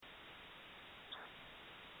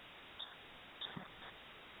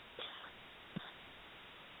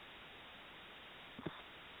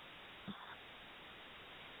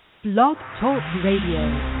Blog Talk Radio.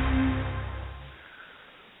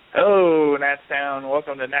 Hello, Nats Town.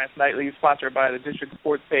 Welcome to Nats Nightly, sponsored by the District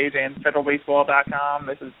Sports page and FederalBaseball.com.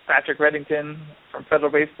 This is Patrick Reddington from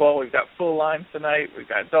Federal Baseball. We've got full lines tonight. We've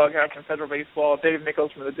got Doghouse from Federal Baseball, Dave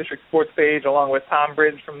Nichols from the District Sports page, along with Tom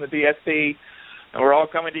Bridge from the DSP. And we're all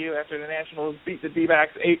coming to you after the Nationals beat the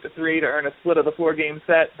D-backs 8-3 to earn a split of the four-game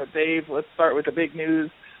set. But, Dave, let's start with the big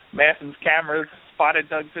news. Masson's cameras spotted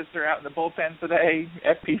Doug Fister out in the bullpen today.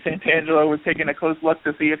 FP Santangelo was taking a close look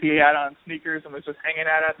to see if he had on sneakers and was just hanging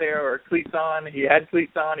out there or cleats on. He had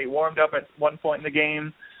cleats on. He warmed up at one point in the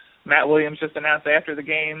game. Matt Williams just announced after the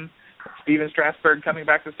game Steven Strasburg coming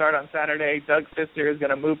back to start on Saturday. Doug Fister is going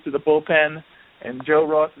to move to the bullpen, and Joe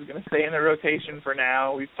Ross is going to stay in the rotation for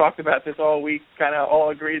now. We've talked about this all week, kind of all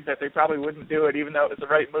agreed that they probably wouldn't do it even though it was the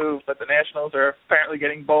right move, but the Nationals are apparently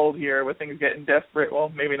getting bold here with things getting desperate. Well,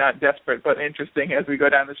 maybe not desperate, but interesting as we go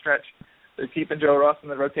down the stretch. They're keeping Joe Ross in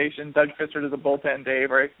the rotation, Doug Fister to the bullpen. Dave,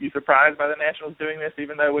 are you surprised by the Nationals doing this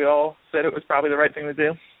even though we all said it was probably the right thing to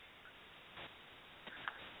do?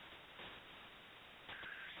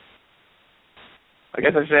 I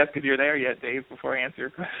guess I should ask if you're there yet, Dave, before I answer your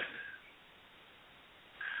question.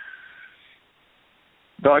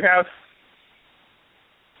 Doghouse?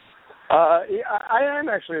 I am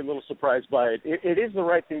actually a little surprised by it. It is the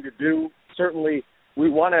right thing to do. Certainly, we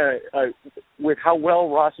want to, with how well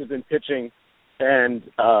Ross has been pitching and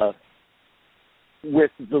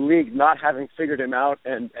with the league not having figured him out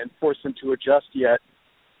and forced him to adjust yet,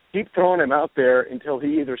 keep throwing him out there until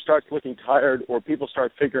he either starts looking tired or people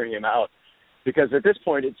start figuring him out. Because at this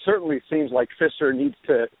point, it certainly seems like Fister needs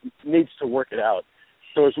to work it out.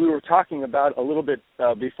 So as we were talking about a little bit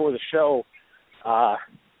before the show,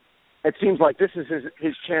 it seems like this is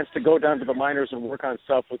his chance to go down to the minors and work on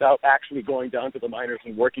stuff without actually going down to the minors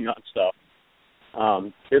and working on stuff.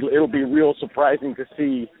 It'll be real surprising to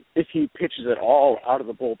see if he pitches at all out of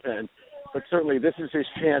the bullpen. But certainly this is his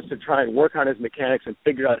chance to try and work on his mechanics and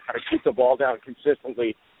figure out how to keep the ball down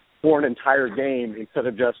consistently for an entire game instead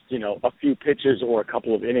of just, a few pitches or a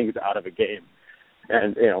couple of innings out of a game.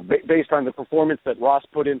 And, based on the performance that Ross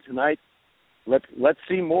put in tonight, let's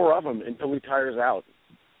see more of him until he tires out.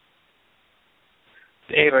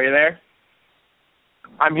 Dave, are you there?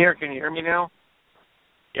 I'm here. Can you hear me now?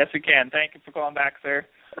 Yes, we can. Thank you for calling back, sir.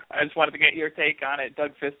 I just wanted to get your take on it.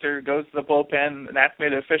 Doug Fister goes to the bullpen, and that's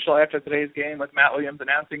made it official after today's game with Matt Williams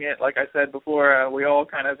announcing it. Like I said before, we all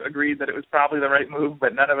kind of agreed that it was probably the right move,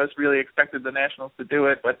 but none of us really expected the Nationals to do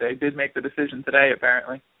it, but they did make the decision today,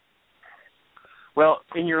 apparently. Well,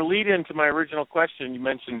 in your lead-in to my original question, you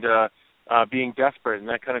mentioned being desperate, and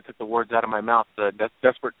that kind of took the words out of my mouth.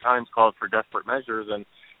 Desperate times called for desperate measures, and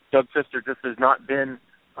Doug Fister just has not been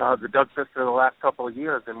the Doug Fister of the last couple of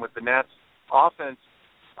years. And with the Nats offense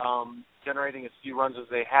generating as few runs as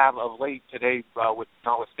they have of late today, with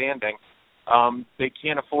notwithstanding, they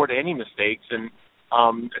can't afford any mistakes. And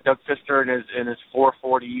Doug Fister in his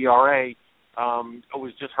 4.40 ERA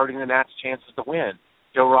was just hurting the Nats' chances to win.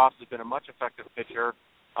 Joe Ross has been a much effective pitcher.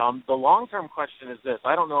 The long-term question is this.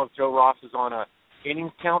 I don't know if Joe Ross is on a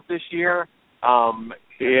innings count this year. I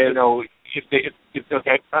don't know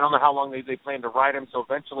how long they plan to ride him, so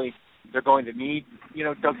eventually they're going to need,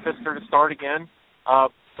 Doug Fister to start again.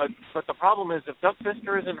 But the problem is if Doug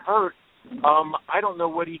Fister isn't hurt, I don't know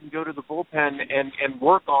what he can go to the bullpen and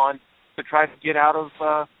work on to try to get out of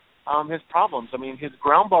his problems. I mean, his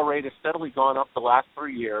ground ball rate has steadily gone up the last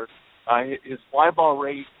 3 years. His fly ball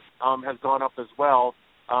rate has gone up as well.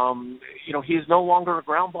 He is no longer a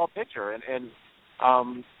ground ball pitcher, and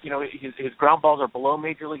his ground balls are below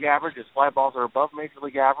Major League average. His fly balls are above Major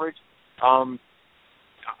League average.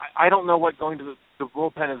 I don't know what going to the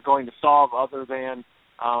bullpen is going to solve other than,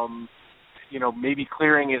 maybe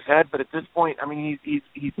clearing his head. But at this point, I mean,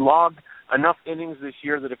 he's logged enough innings this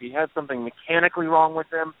year that if he had something mechanically wrong with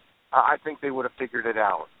him, I think they would have figured it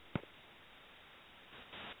out.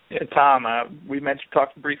 Yeah, Tom, we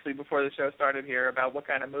talked briefly before the show started here about what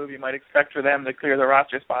kind of move you might expect for them to clear the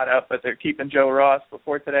roster spot up, but they're keeping Joe Ross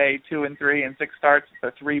before today, 2-3 in 6 starts,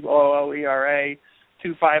 a 3.00 ERA,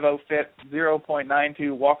 2.50 FIP,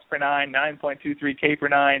 0.92 walks per 9, 9.23 K per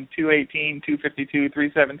 9, 218, 252,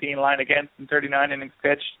 317 line against, and 39 innings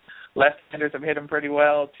pitched. Left-handers have hit him pretty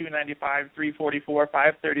well, 295, 344,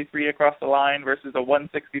 533 across the line versus a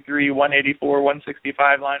 163, 184,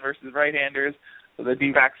 165 line versus right-handers. So the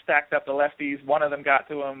D-backs stacked up the lefties. One of them got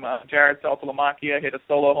to him. Jared Saltalamacchia hit a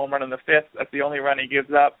solo home run in the 5th. That's the only run he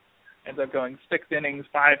gives up. Ends up going 6 innings,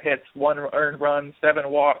 5 hits, 1 earned run, 7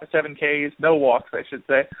 Ks, no walks, I should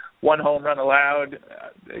say. 1 home run allowed.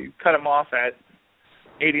 They cut him off at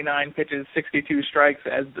 89 pitches, 62 strikes.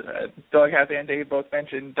 As Doghouse and Dave both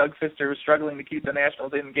mentioned, Doug Fister was struggling to keep the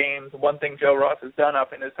Nationals in games. One thing Joe Ross has done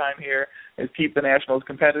up in his time here is keep the Nationals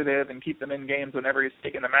competitive and keep them in games whenever he's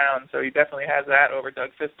taking them out. So he definitely has that over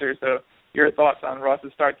Doug Fister. So your thoughts on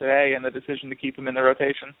Ross's start today and the decision to keep him in the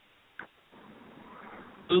rotation?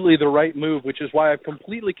 Absolutely the right move, which is why I'm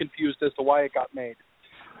completely confused as to why it got made.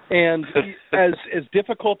 And as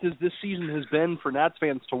difficult as this season has been for Nats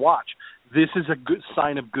fans to watch, this is a good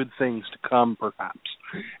sign of good things to come, perhaps.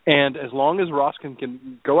 And as long as Ross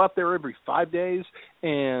can go out there every 5 days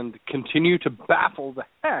and continue to baffle the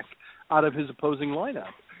heck out of his opposing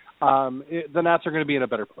lineup, the Nats are going to be in a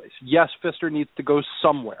better place. Yes, Fister needs to go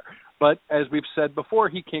somewhere, but as we've said before,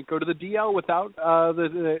 he can't go to the DL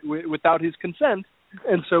without his consent,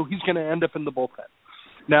 and so he's going to end up in the bullpen.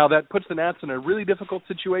 Now, that puts the Nats in a really difficult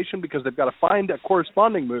situation because they've got to find a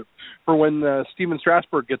corresponding move for when Steven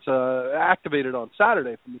Strasburg gets activated on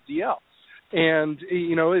Saturday from the DL. And,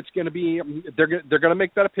 it's going to be they're going to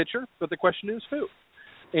make that a pitcher, but the question is who.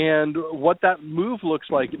 And what that move looks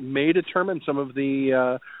like may determine some of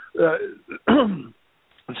the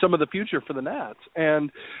future for the Nats.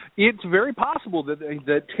 And it's very possible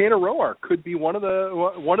that Tanner Roark could be one of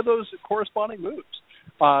those corresponding moves.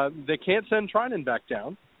 They can't send Trinan back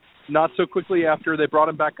down, not so quickly after they brought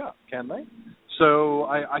him back up, can they? So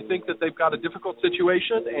I think that they've got a difficult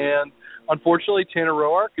situation, and unfortunately, Tanner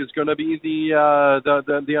Roark is going to be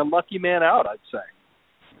the unlucky man out, I'd say.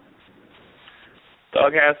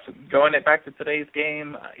 Doghouse, going back to today's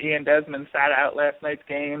game, Ian Desmond sat out last night's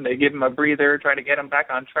game. They give him a breather, try to get him back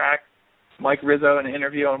on track. Mike Rizzo, in an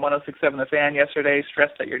interview on 106.7 The Fan yesterday,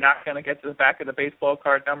 stressed that you're not going to get to the back of the baseball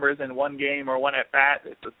card numbers in one game or one at-bat.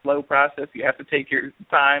 It's a slow process. You have to take your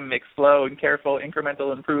time, make slow and careful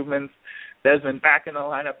incremental improvements. Desmond back in the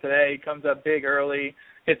lineup today, comes up big early,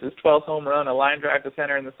 hits his 12th home run, a line drive to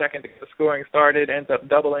center in the second to get the scoring started, ends up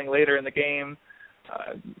doubling later in the game.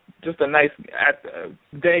 Just a nice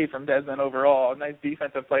day from Desmond overall. A nice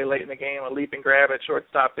defensive play late in the game, a leap and grab at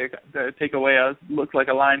shortstop to take away looked like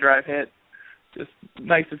a line drive hit. Just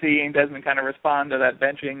nice to see Ian Desmond kind of respond to that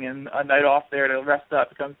benching and a night off there to rest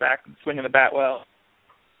up. Comes back and swinging the bat well.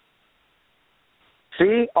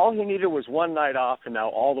 See, all he needed was one night off, and now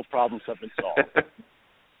all the problems have been solved.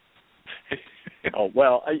 Oh,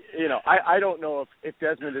 well, I don't know if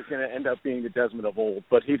Desmond is going to end up being the Desmond of old,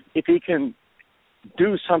 but if he can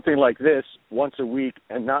do something like this once a week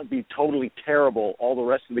and not be totally terrible all the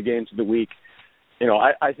rest of the games of the week,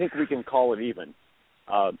 I think we can call it even.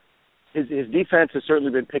 His defense has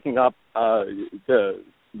certainly been picking up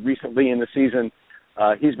recently in the season.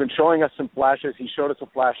 He's been showing us some flashes. He showed us a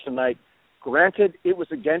flash tonight. Granted, it was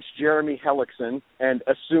against Jeremy Hellickson, and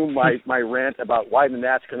assume my rant about why the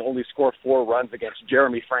Nats can only score 4 runs against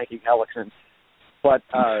Jeremy Frankie Hellickson. But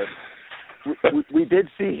we did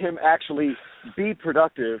see him actually be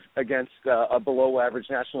productive against a below-average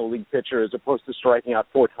National League pitcher as opposed to striking out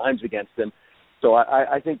 4 times against him. So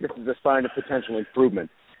I think this is a sign of potential improvement.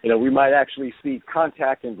 We might actually see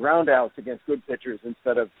contact and ground outs against good pitchers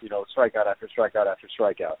instead of, strikeout after strikeout after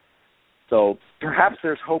strikeout. So perhaps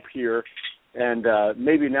there's hope here, and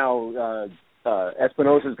maybe now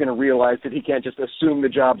Espinosa is going to realize that he can't just assume the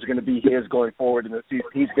job's going to be his going forward, and that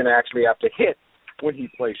he's going to actually have to hit when he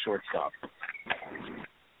plays shortstop.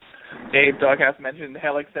 Dave Doghouse mentioned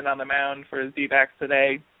Hellickson on the mound for his D-backs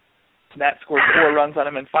today. Nats scored 4 runs on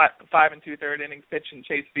him in 5 2/3 innings pitched in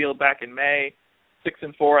Chase Field back in May.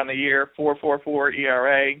 6-4 on the year, 4.44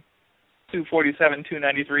 ERA, 247,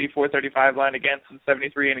 293, 435 line against, and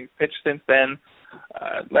 73 innings pitched since then.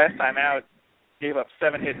 Last time out, gave up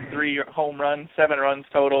 7 hits, 3 home runs, 7 runs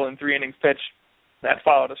total, and 3 innings pitched. That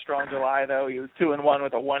followed a strong July, though. He was 2-1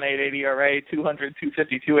 with a 1.88 ERA, 200,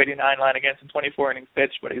 250, 289 line against, and 24 innings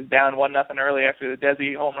pitched. But he was down 1-0 early after the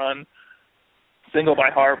Desi home run. Single by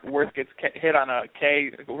Harp. Worth gets hit on a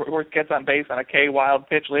K. Worth gets on base on a K wild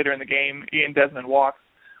pitch later in the game. Ian Desmond walks.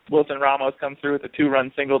 Wilson Ramos comes through with a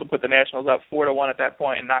 2-run single to put the Nationals up 4-1 at that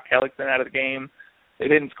point and knock Hellickson out of the game. They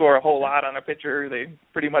didn't score a whole lot on a pitcher. They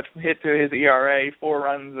pretty much hit to his ERA, 4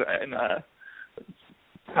 runs in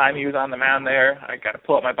time he was on the mound there. I got to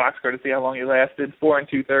pull up my box score to see how long he lasted. 4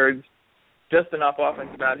 2/3. Just enough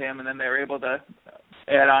offense about him, and then they were able to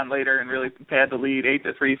add on later and really pad the lead,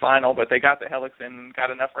 8-3 final. But they got to Hellickson and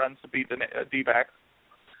got enough runs to beat the D-backs.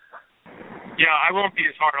 Yeah, I won't be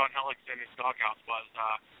as hard on Hellickson as Doghouse was.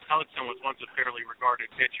 Hellickson was once a fairly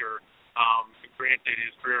regarded pitcher. Granted,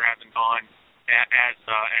 his career hasn't gone as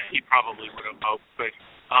he probably would have hoped. But,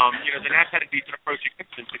 the Nats had a decent approach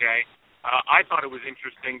against him today. I thought it was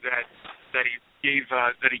interesting that he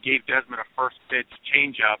gave Desmond a first pitch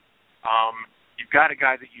changeup. you've got a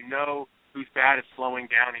guy that you know whose bat is slowing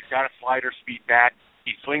down. He's got a slider speed bat.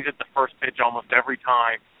 He swings at the first pitch almost every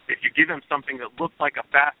time. If you give him something that looks like a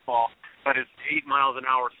fastball but is 8 miles an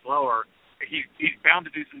hour slower, he's bound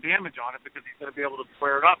to do some damage on it because he's going to be able to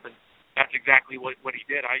square it up, and that's exactly what he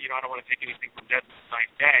did. I don't want to take anything from Desmond's nice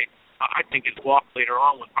day. I think his walk later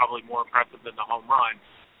on was probably more impressive than the home run.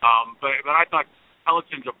 But I thought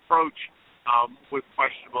Pellichen's approach was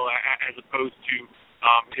questionable as opposed to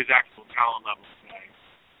his actual talent level today.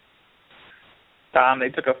 They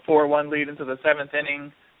took a 4-1 lead into the 7th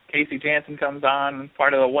inning. Casey Janssen comes on,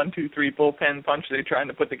 part of the 1-2-3 bullpen punch they're trying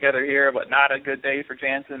to put together here, but not a good day for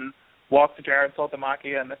Janssen. Walks to Jared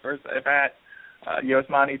Saltamacchia in the first at-bat.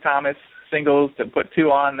 Yosmani Thomas singles to put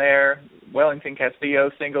 2 on there. Wellington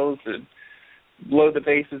Castillo singles to load the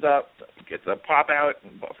bases up. Gets a pop out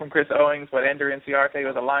from Chris Owings, but Ender Inciarte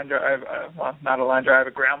with a line drive, not a line drive,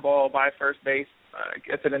 a ground ball by first base.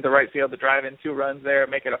 Gets it into right field to drive in 2 runs there,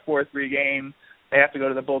 make it a 4-3 game. They have to go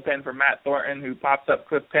to the bullpen for Matt Thornton, who pops up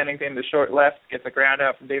Cliff Pennington to short left, gets a ground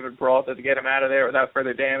out from David Peralta to get him out of there without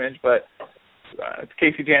further damage. But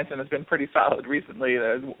Casey Janssen has been pretty solid recently.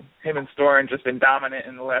 Him and Storen just been dominant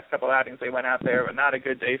in the last couple outings they went out there, but not a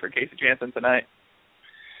good day for Casey Janssen tonight.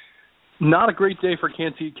 Not a great day for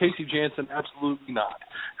Casey Janssen, absolutely not.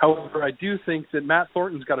 However, I do think that Matt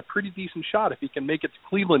Thornton's got a pretty decent shot if he can make it to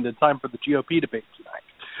Cleveland in time for the GOP debate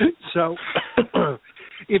tonight. So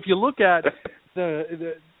if you look at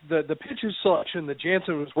the pitches selection that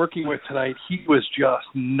Janssen was working with tonight, he was just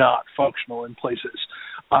not functional in places.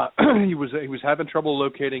 He was having trouble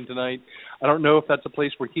locating tonight. I don't know if that's a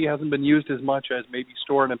place where he hasn't been used as much as maybe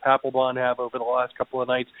Storen and Papelbon have over the last couple of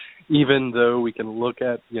nights, even though we can look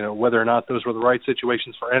at whether or not those were the right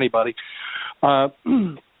situations for anybody.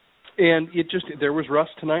 And there was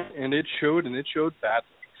rust tonight, and it showed badly.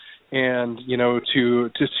 And, to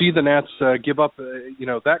see the Nats give up,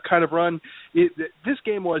 that kind of run, this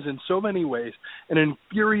game was in so many ways an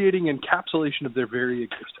infuriating encapsulation of their very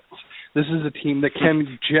existence. This is a team that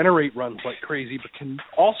can generate runs like crazy, but can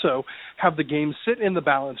also have the game sit in the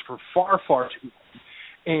balance for far, far too long.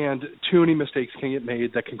 And too many mistakes can get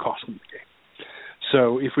made that can cost them the game.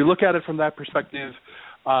 So if we look at it from that perspective,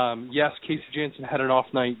 yes, Casey Janssen had an off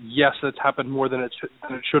night. Yes, that's happened more than it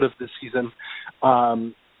should have this season.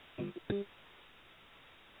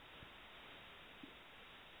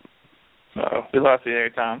 We lost you there,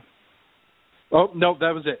 Tom. Oh no,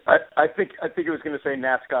 that was it. I think it was going to say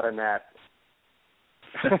Nats got a Nat.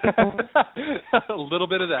 A little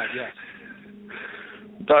bit of that, yes.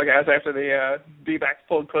 Doghouse after the D-backs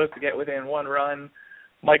pulled close to get within 1 run.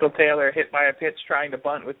 Michael Taylor hit by a pitch trying to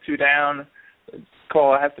bunt with 2 down. The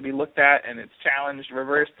call has to be looked at, and it's challenged,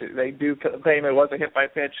 reversed. They do claim it was a hit by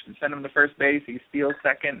pitch and send him to first base. He steals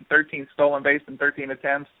second, 13 stolen base in 13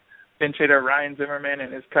 attempts. Pinch hitter Ryan Zimmerman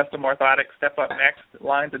and his custom orthotic step up next,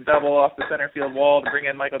 lines a double off the center field wall to bring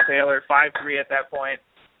in Michael Taylor, 5-3 at that point.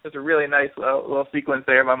 There's a really nice little sequence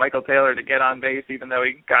there by Michael Taylor to get on base, even though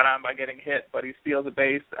he got on by getting hit, but he steals a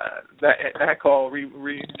base. That call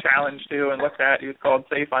re-challenged too and looked at. He was called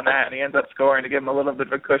safe on that, and he ends up scoring to give him a little bit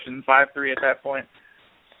of a cushion, 5-3 at that point.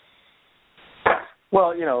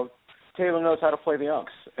 Well, Taylor knows how to play the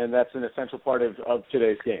umps, and that's an essential part of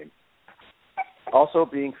today's game. Also,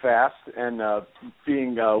 being fast and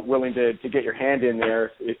being willing to get your hand in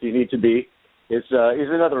there if you need to be is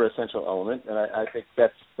another essential element, and I think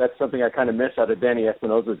that's something I kind of miss out of Danny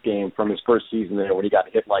Espinosa's game from his first season there when he got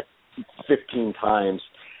hit like 15 times.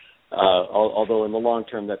 Although in the long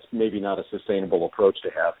term, that's maybe not a sustainable approach to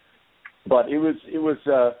have. But it was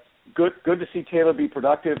good to see Taylor be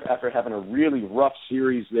productive after having a really rough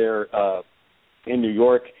series there in New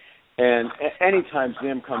York. And anytime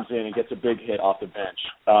Zim comes in and gets a big hit off the bench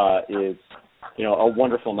is a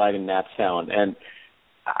wonderful night in Nats Town. And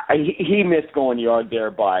he missed going yard there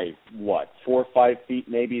by 4 or 5 feet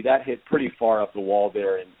maybe. That hit pretty far up the wall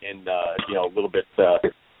there in a little bit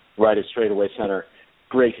right at straightaway center.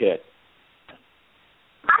 Great hit.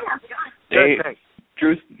 Dave,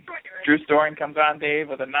 Drew Storen comes on, Dave,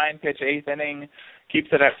 with a 9-pitch 8th inning, keeps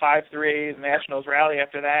it at 5-3. The Nationals rally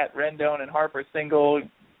after that. Rendon and Harper single.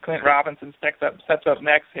 Clint Robinson sets up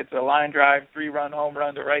next, hits a line drive, 3-run home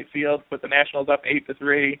run to right field, put the Nationals up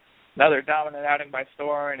 8-3. Another dominant outing by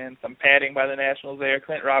Storen and some padding by the Nationals there.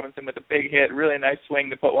 Clint Robinson with a big hit, really nice swing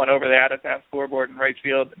to put one over the out-of-town scoreboard in right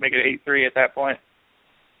field, make it 8-3 at that point.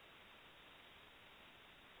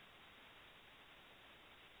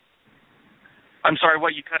 I'm sorry,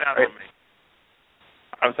 what you cut out on me?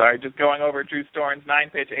 I'm sorry, just going over Drew Storen's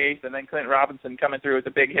 9-pitch 8th, and then Clint Robinson coming through with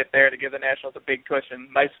a big hit there to give the Nationals a big cushion.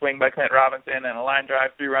 Nice swing by Clint Robinson and a line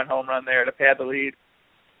drive 3-run home run there to pad the lead.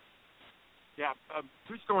 Yeah,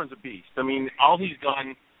 Bruce Thorne's a beast. I mean, all he's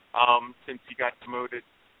done since he got demoted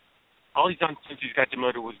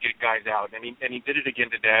was get guys out, and he did it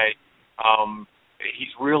again today.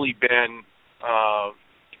 He's really been,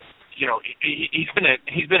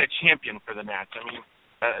 he's been a champion for the Nats. I mean,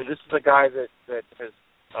 this is a guy that has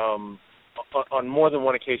on more than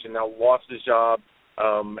one occasion now lost his job,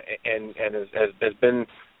 and has been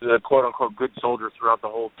the quote unquote good soldier throughout the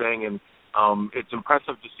whole thing, and it's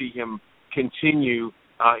impressive to see him continue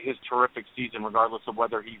his terrific season, regardless of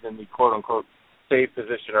whether he's in the quote unquote safe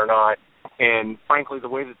position or not. And frankly, the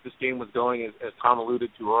way that this game was going, as Tom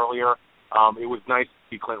alluded to earlier, it was nice to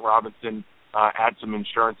see Clint Robinson add some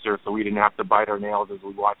insurance there, so we didn't have to bite our nails as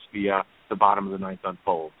we watched the bottom of the ninth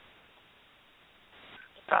unfold.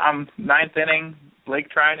 Ninth inning, Blake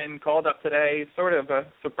Trinan called up today. Sort of a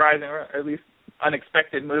surprising, or at least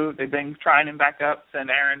unexpected move. They bring Trinan back up, send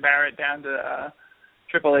Aaron Barrett down to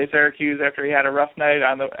AAA Syracuse after he had a rough night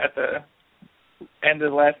at the end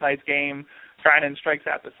of last night's game. Trinan strikes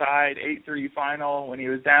out the side, 8-3 final. When he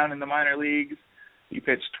was down in the minor leagues, he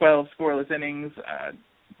pitched 12 scoreless innings,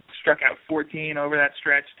 struck out 14 over that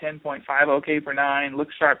stretch, 10.50 K per 9,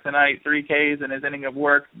 looked sharp tonight, 3 Ks in his inning of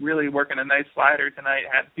work, really working a nice slider tonight,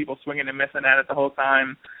 had people swinging and missing at it the whole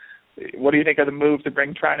time. What do you think of the move to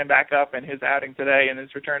bring Trinan back up and his outing today and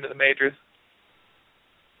his return to the majors?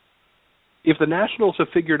 If the Nationals have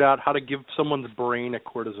figured out how to give someone's brain a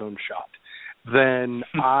cortisone shot, then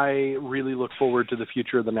I really look forward to the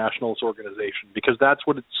future of the Nationals organization, because that's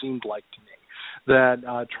what it seemed like to me.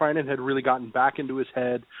 That Trinan had really gotten back into his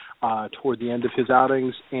head toward the end of his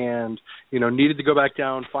outings, and needed to go back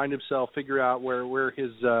down, find himself, figure out where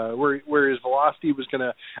his velocity was going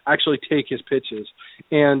to actually take his pitches,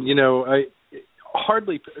 and I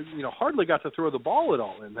hardly got to throw the ball at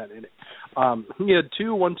all in that inning. He had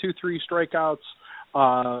 3 strikeouts,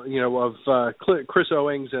 of Chris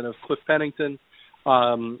Owings and of Cliff Pennington.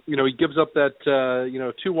 He gives up that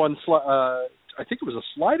 2-1 I think it was a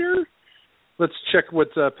slider. Let's check what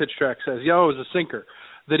Pitch Track says. Yeah, it was a sinker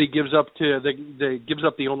that he gives up that gives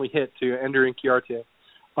up the only hit to Ender Inciarte.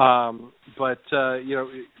 But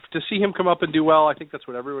to see him come up and do well, I think that's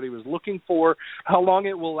what everybody was looking for. How long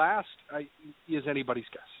it will last is anybody's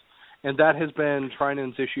guess. And that has been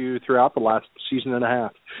Trinan's issue throughout the last season and a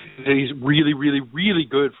half. He's really, really, really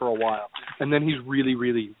good for a while, and then he's really,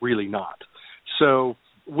 really, really not. So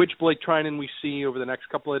which Blake Trinan we see over the next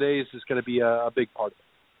couple of days is going to be a big part of it.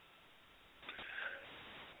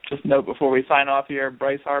 Just note before we sign off here,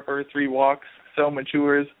 Bryce Harper, 3 walks, so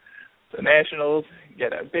matures. The Nationals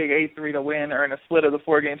get a big 8-3 to win, earn a split of the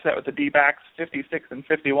 4-game set with the D-backs,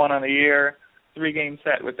 56-51 on the year. 3-game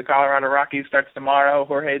set with the Colorado Rockies starts tomorrow.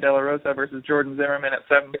 Jorge De La Rosa versus Jordan Zimmerman at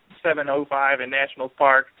 7:05 in Nationals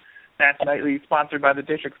Park. Nats Nightly, sponsored by the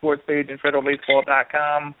District Sports page and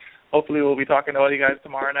FederalBaseball.com. Hopefully we'll be talking to all you guys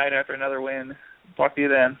tomorrow night after another win. Talk to you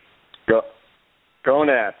then. Go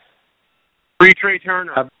Nats. Free Trey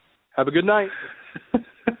Turner. Have a good night.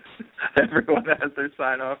 Everyone has their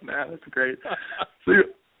sign off now. That's great. See you.